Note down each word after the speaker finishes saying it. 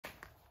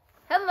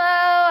Hello,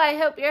 I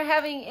hope you're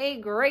having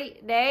a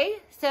great day.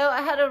 So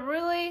I had a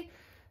really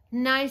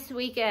nice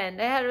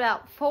weekend. I had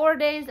about 4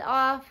 days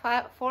off,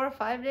 4 or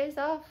 5 days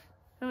off.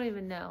 I don't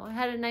even know. I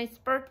had a nice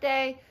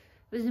birthday.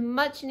 It was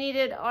much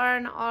needed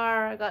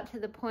R&R. I got to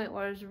the point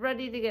where I was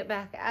ready to get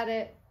back at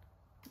it.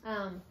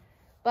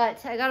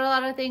 But I got a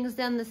lot of things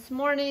done this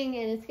morning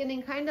and it's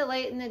getting kind of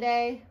late in the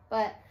day.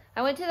 But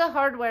I went to the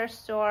hardware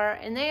store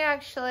and they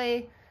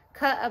actually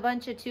cut a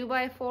bunch of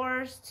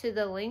 2x4s to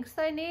the lengths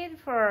I need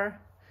for...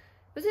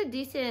 It was a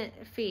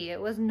decent fee. It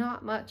was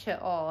not much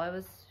at all. I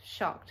was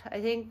shocked.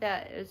 I think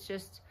that it's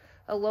just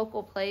a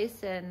local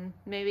place and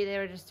maybe they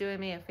were just doing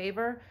me a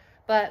favor.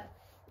 But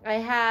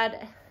they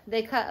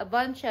cut a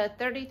bunch of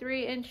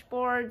 33-inch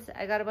boards.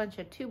 I got a bunch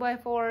of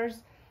 2x4s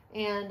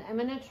and I'm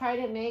gonna try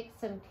to make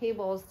some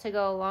tables to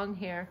go along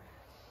here.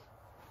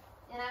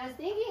 And I was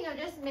thinking of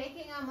just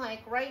making them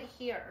like right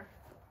here,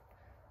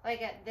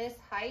 like at this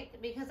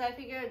height, because I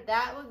figured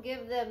that would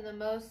give them the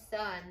most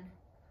sun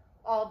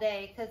all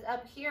day, because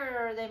up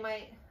here they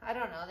might, I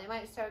don't know, they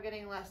might start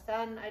getting less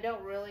sun. I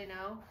don't really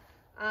know.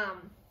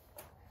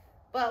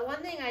 But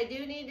one thing I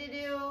do need to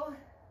do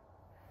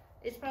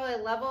is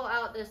probably level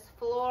out this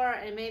floor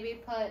and maybe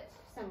put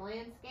some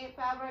landscape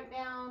fabric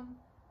down.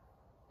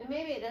 And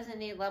maybe it doesn't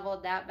need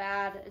leveled that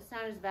bad. It's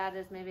not as bad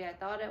as maybe I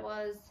thought it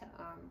was.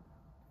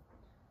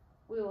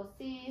 We will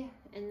see.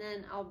 And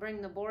then I'll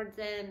bring the boards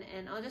in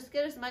and I'll just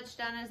get as much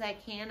done as I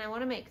can. I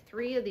want to make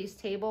 3 of these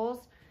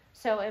tables.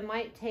 So it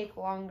might take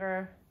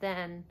longer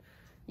than,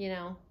 you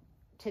know,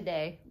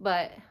 today,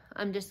 but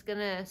I'm just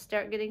gonna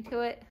start getting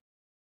to it.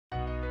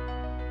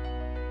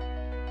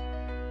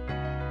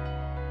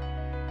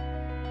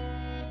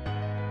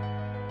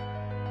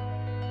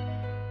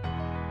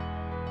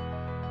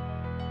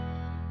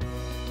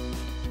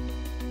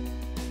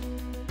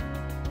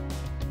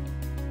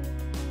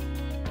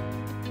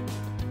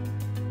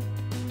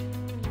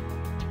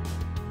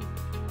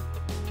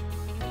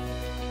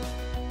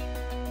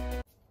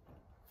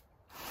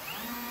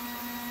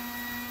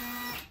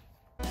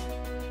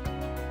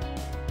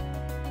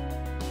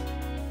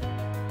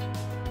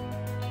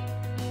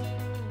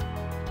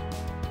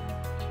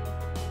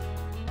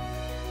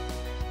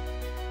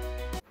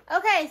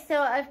 Okay,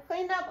 so I've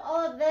cleaned up all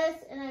of this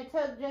and I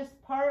took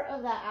just part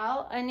of that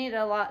out. I need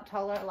a lot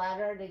taller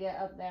ladder to get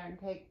up there and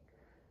take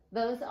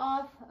those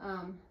off.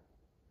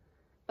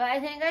 But I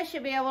think I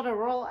should be able to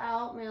roll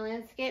out my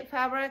landscape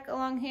fabric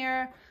along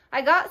here.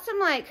 I got some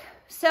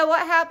so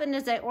what happened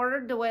is I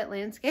ordered DeWitt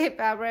landscape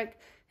fabric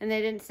and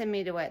they didn't send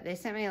me DeWitt. They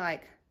sent me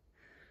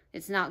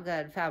it's not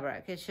good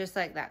fabric. It's just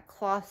like that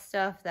cloth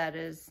stuff that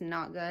is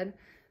not good.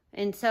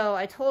 And so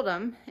I told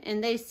them,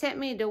 and they sent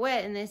me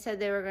DeWitt, and they said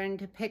they were going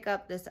to pick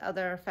up this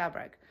other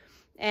fabric.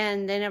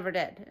 And they never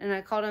did. And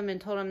I called them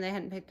and told them they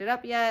hadn't picked it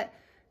up yet,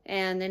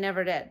 and they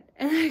never did.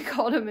 And I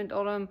called them and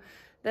told them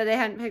that they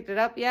hadn't picked it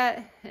up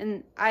yet.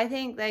 And I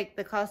think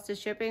the cost of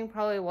shipping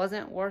probably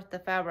wasn't worth the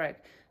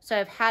fabric. So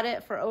I've had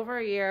it for over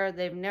a year.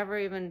 They've never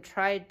even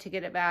tried to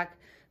get it back.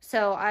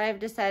 So I've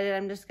decided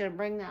I'm just going to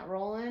bring that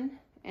roll in,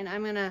 and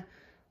I'm going to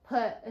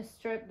put a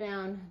strip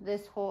down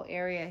this whole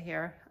area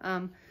here.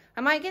 I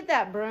might get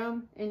that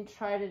broom and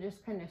try to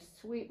just kind of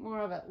sweep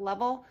more of it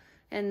level.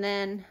 And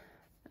then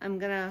I'm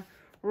going to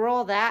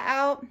roll that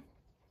out.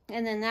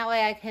 And then that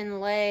way I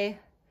can lay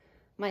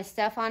my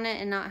stuff on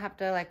it and not have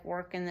to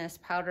work in this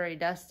powdery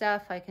dust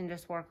stuff. I can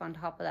just work on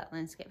top of that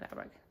landscape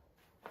fabric.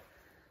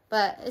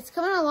 But it's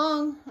coming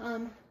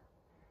along.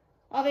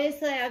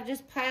 Obviously I've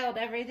just piled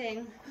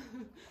everything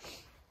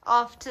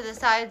off to the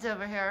sides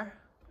over here.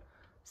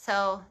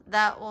 So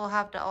that will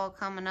have to all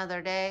come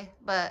another day.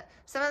 But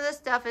some of this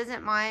stuff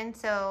isn't mine,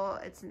 so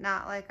it's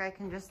not like I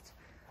can just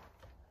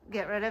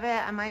get rid of it.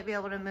 I might be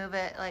able to move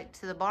it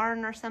to the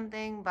barn or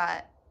something,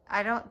 but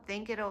I don't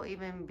think it'll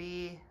even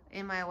be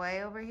in my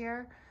way over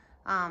here.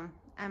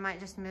 I might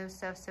just move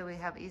stuff so we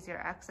have easier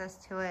access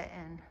to it,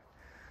 and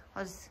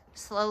I'll just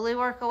slowly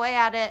work away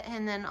at it.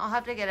 And then I'll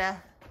have to get a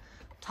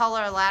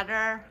taller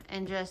ladder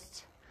and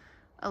just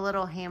a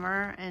little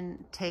hammer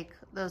and take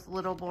those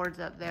little boards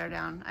up there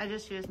down. I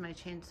just used my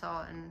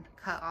chainsaw and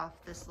cut off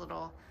this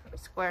little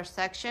square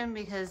section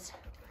because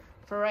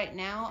for right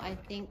now, I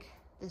think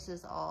this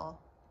is all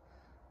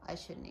I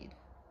should need.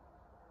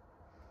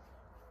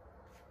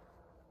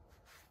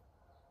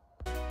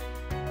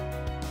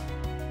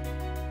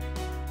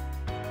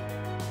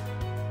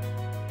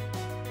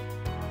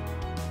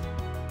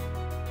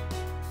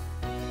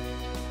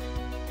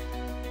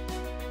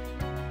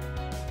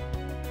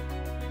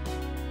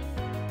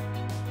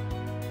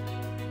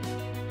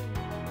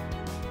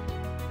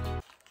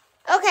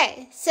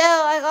 Okay, so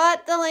I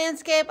got the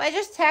landscape. I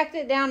just tacked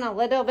it down a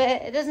little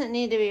bit. It doesn't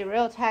need to be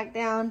real tacked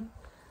down.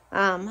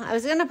 I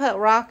was going to put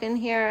rock in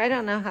here. I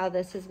don't know how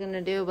this is going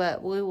to do,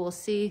 but we will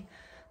see.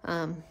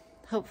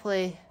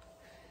 Hopefully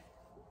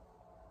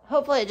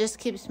it just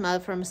keeps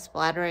mud from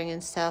splattering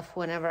and stuff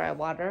whenever I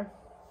water.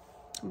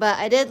 But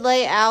I did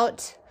lay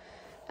out,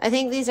 I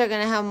think these are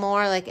going to have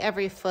more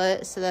every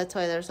foot, so that's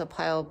why there's a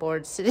pile of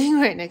boards sitting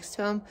right next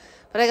to them.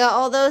 But I got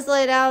all those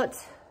laid out.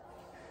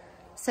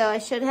 So I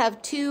should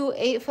have 2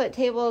 8-foot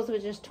tables,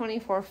 which is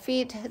 24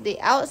 feet. The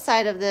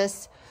outside of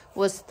this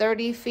was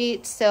 30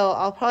 feet. So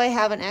I'll probably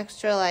have an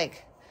extra,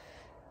 like,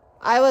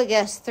 I would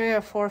guess 3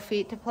 or 4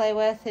 feet to play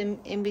with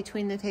in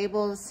between the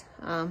tables.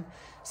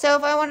 So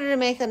if I wanted to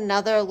make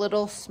another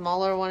little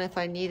smaller one, if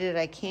I need it,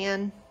 I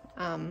can.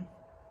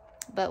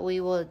 But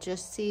we will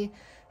just see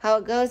how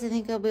it goes. I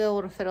think I'll be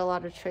able to fit a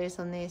lot of trays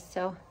on these.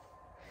 So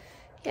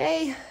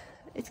yay,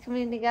 it's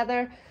coming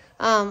together.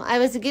 I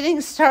was getting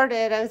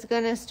started. I was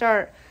going to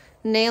start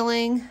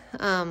nailing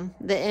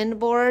the end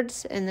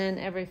boards, and then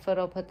every foot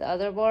I'll put the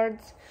other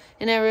boards.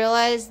 And I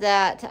realized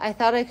that I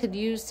thought I could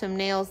use some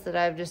nails that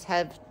I've just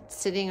had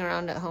sitting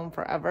around at home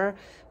forever,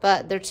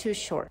 but they're too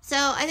short. So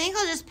I think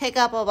I'll just pick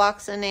up a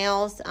box of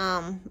nails.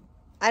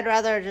 I'd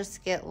rather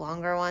just get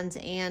longer ones,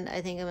 and I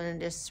think I'm going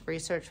to just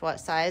research what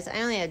size.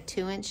 I only had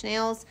 2-inch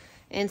nails,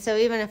 and so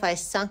even if I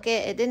sunk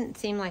it, it didn't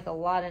seem like a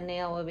lot of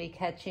nail would be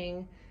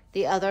catching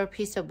the other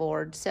piece of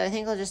board. So I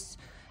think I'll just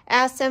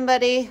ask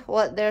somebody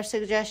what their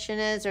suggestion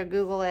is, or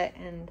Google it,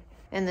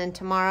 and then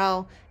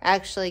tomorrow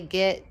actually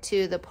get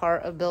to the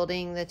part of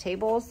building the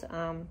tables.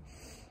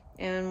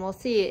 And we'll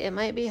see. It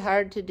might be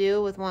hard to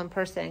do with one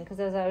person, because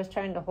as I was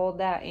trying to hold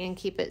that and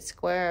keep it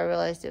square, I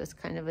realized it was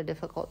kind of a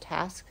difficult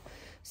task.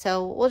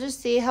 So we'll just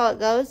see how it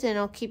goes, and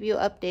I'll keep you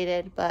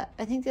updated. But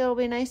I think it'll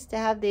be nice to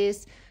have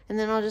these, and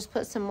then I'll just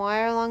put some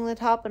wire along the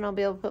top, and I'll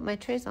be able to put my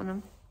trays on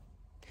them.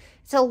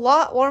 It's a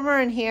lot warmer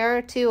in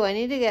here too. I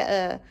need to get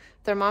a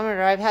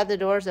thermometer. I've had the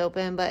doors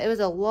open, but it was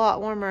a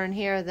lot warmer in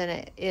here than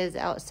it is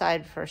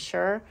outside for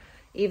sure,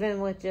 even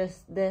with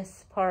just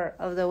this part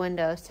of the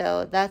window.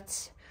 So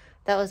that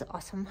was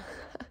awesome.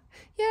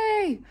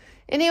 Yay!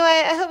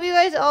 Anyway, I hope you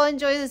guys all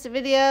enjoy this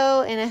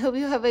video, and I hope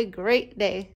you have a great day.